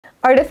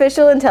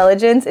Artificial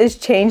intelligence is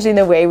changing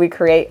the way we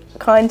create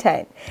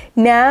content.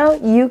 Now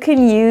you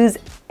can use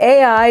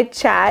AI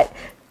chat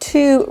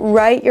to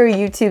write your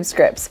YouTube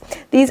scripts.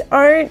 These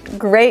aren't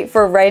great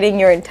for writing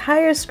your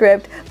entire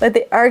script, but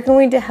they are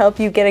going to help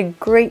you get a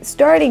great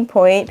starting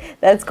point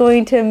that's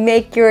going to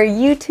make your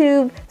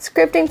YouTube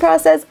scripting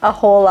process a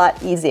whole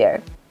lot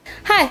easier.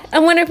 Hi,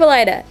 I'm Wonderful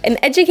Ida, an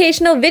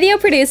educational video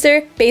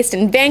producer based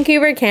in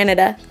Vancouver,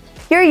 Canada.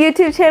 Your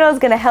YouTube channel is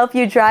going to help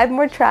you drive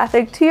more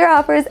traffic to your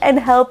offers and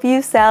help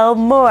you sell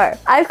more.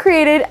 I've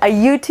created a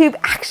YouTube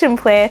action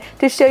plan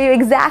to show you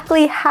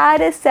exactly how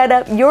to set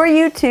up your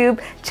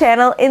YouTube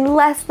channel in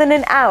less than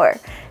an hour.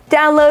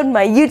 Download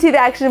my YouTube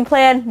action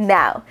plan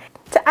now.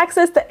 To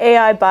access the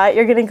AI bot,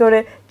 you're going to go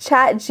to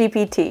Chat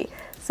GPT.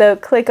 So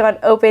click on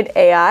Open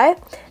AI,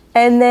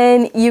 and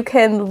then you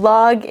can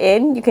log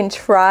in. You can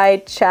try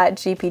Chat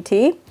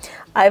GPT.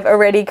 I've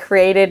already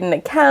created an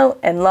account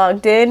and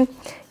logged in.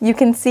 You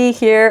can see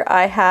here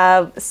I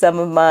have some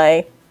of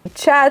my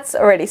chats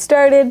already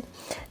started.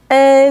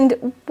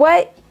 And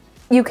what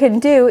you can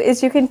do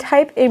is you can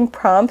type in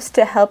prompts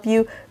to help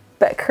you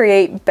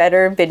create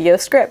better video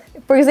script.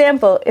 For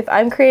example, if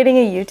I'm creating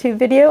a YouTube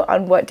video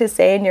on what to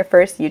say in your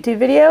first YouTube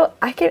video,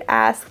 I can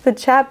ask the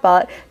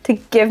chatbot to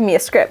give me a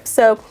script.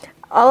 So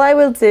all I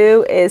will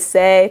do is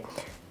say,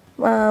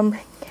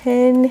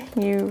 can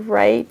you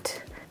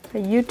write a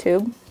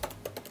YouTube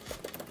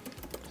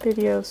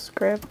video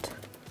script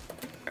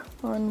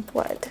on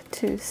what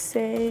to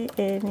say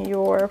in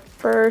your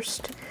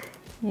first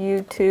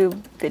YouTube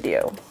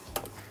video?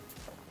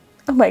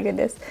 Oh my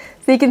goodness.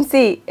 So you can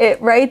see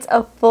it writes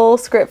a full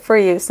script for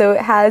you. So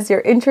it has your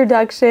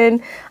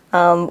introduction,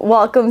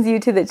 welcomes you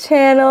to the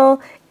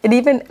channel. It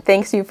even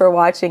thanks you for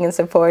watching and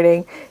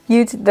supporting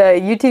the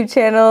YouTube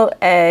channel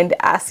and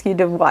asks you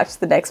to watch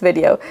the next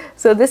video.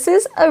 So this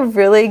is a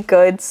really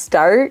good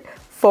start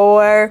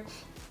for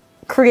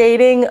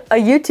creating a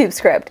YouTube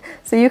script.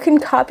 So you can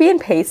copy and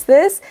paste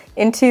this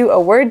into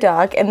a Word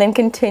doc and then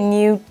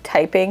continue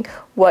typing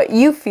what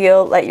you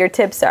feel like your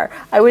tips are.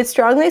 I would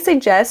strongly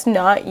suggest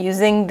not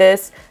using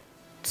this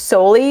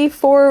solely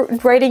for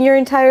writing your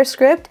entire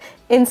script.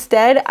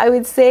 Instead, I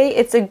would say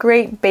it's a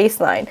great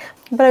baseline.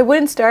 But I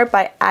wouldn't start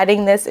by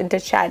adding this into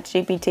Chat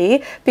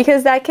GPT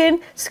because that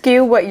can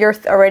skew what you're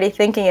already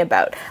thinking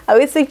about. I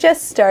would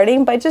suggest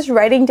starting by just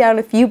writing down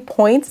a few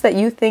points that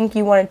you think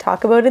you want to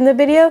talk about in the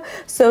video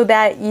so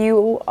that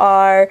you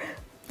are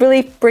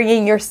really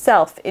bringing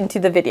yourself into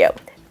the video.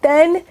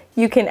 Then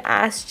you can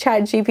ask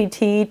Chat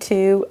GPT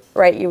to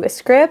write you a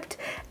script,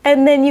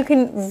 and then you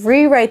can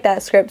rewrite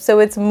that script so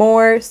it's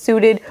more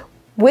suited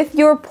with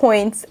your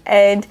points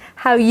and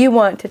how you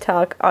want to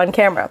talk on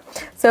camera.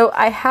 So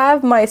I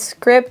have my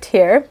script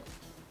here,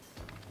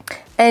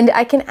 and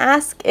I can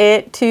ask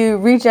it to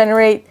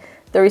regenerate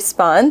the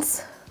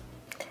response.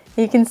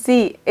 You can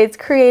see it's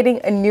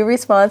creating a new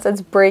response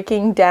that's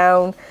breaking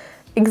down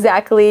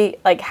exactly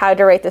like how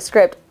to write the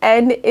script,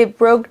 and it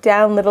broke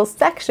down little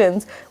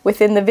sections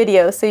within the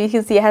video. So you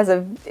can see it has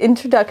an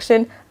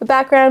introduction, a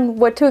background,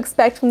 what to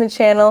expect from the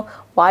channel,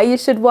 why you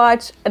should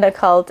watch, and a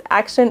call to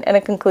action and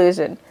a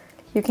conclusion.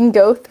 You can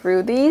go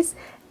through these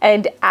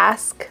and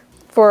ask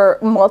for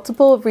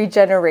multiple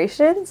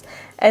regenerations,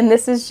 and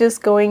this is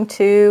just going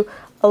to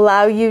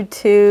allow you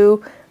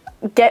to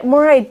get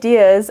more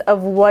ideas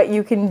of what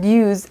you can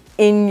use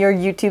in your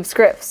YouTube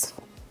scripts.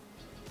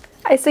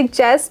 I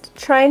suggest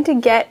trying to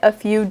get a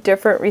few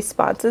different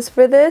responses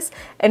for this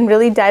and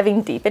really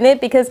diving deep in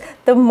it, because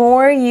the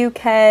more you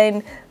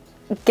can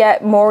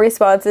get more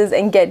responses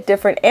and get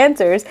different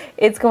answers,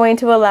 it's going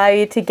to allow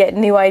you to get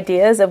new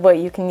ideas of what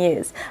you can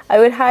use. I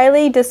would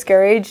highly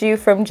discourage you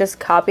from just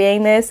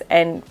copying this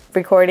and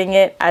recording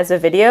it as a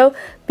video,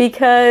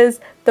 because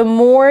the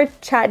more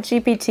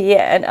ChatGPT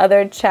and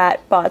other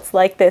chat bots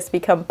like this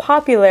become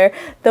popular,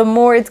 the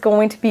more it's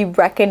going to be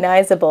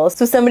recognizable.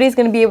 So somebody's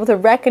going to be able to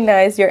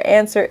recognize your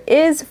answer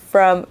is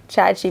from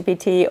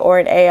ChatGPT or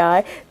an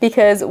AI,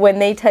 because when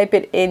they type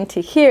it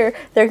into here,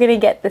 they're going to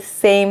get the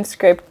same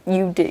script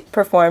you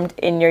performed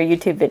in your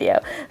YouTube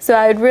video. So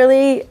I would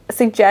really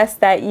suggest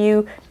that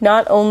you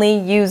not only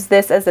use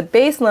this as a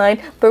baseline,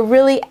 but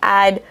really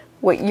add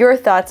what your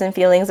thoughts and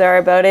feelings are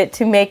about it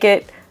to make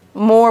it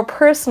more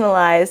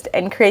personalized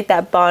and create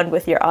that bond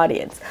with your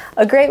audience.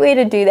 A great way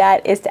to do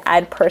that is to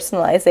add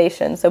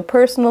personalization. So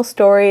personal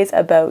stories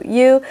about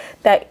you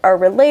that are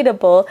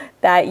relatable,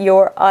 that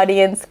your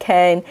audience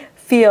can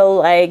feel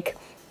like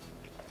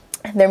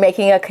they're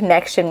making a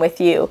connection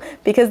with you.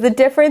 Because the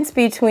difference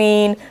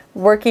between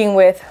working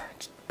with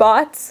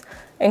bots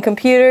and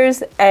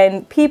computers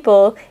and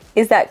people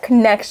is that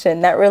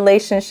connection, that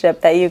relationship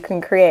that you can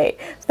create.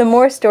 So the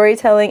more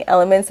storytelling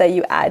elements that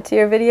you add to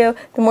your video,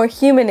 the more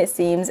human it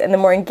seems and the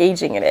more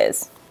engaging it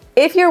is.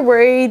 If you're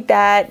worried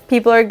that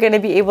people are going to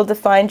be able to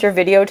find your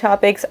video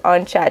topics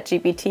on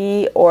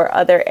ChatGPT or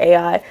other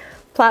AI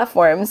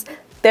platforms,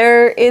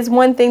 there is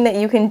one thing that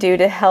you can do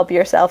to help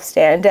yourself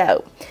stand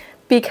out.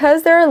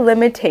 Because there are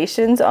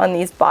limitations on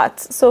these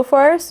bots so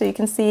far, so you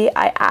can see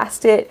I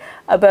asked it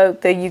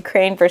about the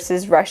Ukraine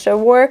versus Russia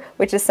war,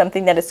 which is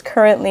something that is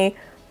currently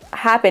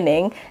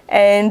happening,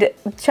 and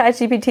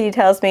ChatGPT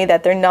tells me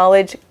that their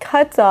knowledge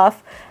cuts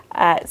off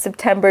at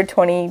September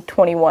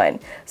 2021.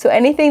 So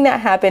anything that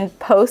happened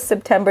post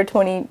September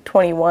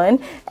 2021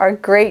 are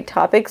great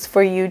topics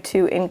for you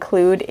to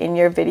include in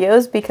your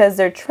videos because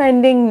they're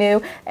trending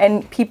new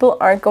and people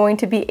aren't going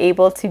to be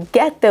able to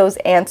get those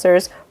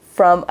answers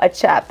from a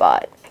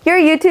chatbot. Your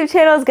YouTube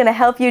channel is going to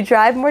help you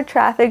drive more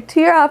traffic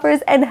to your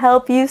offers and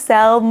help you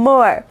sell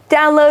more.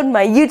 Download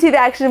my YouTube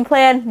action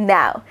plan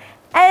now.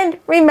 And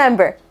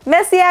remember,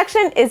 messy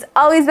action is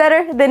always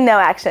better than no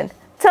action.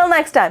 Till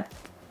next time.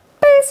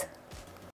 Peace.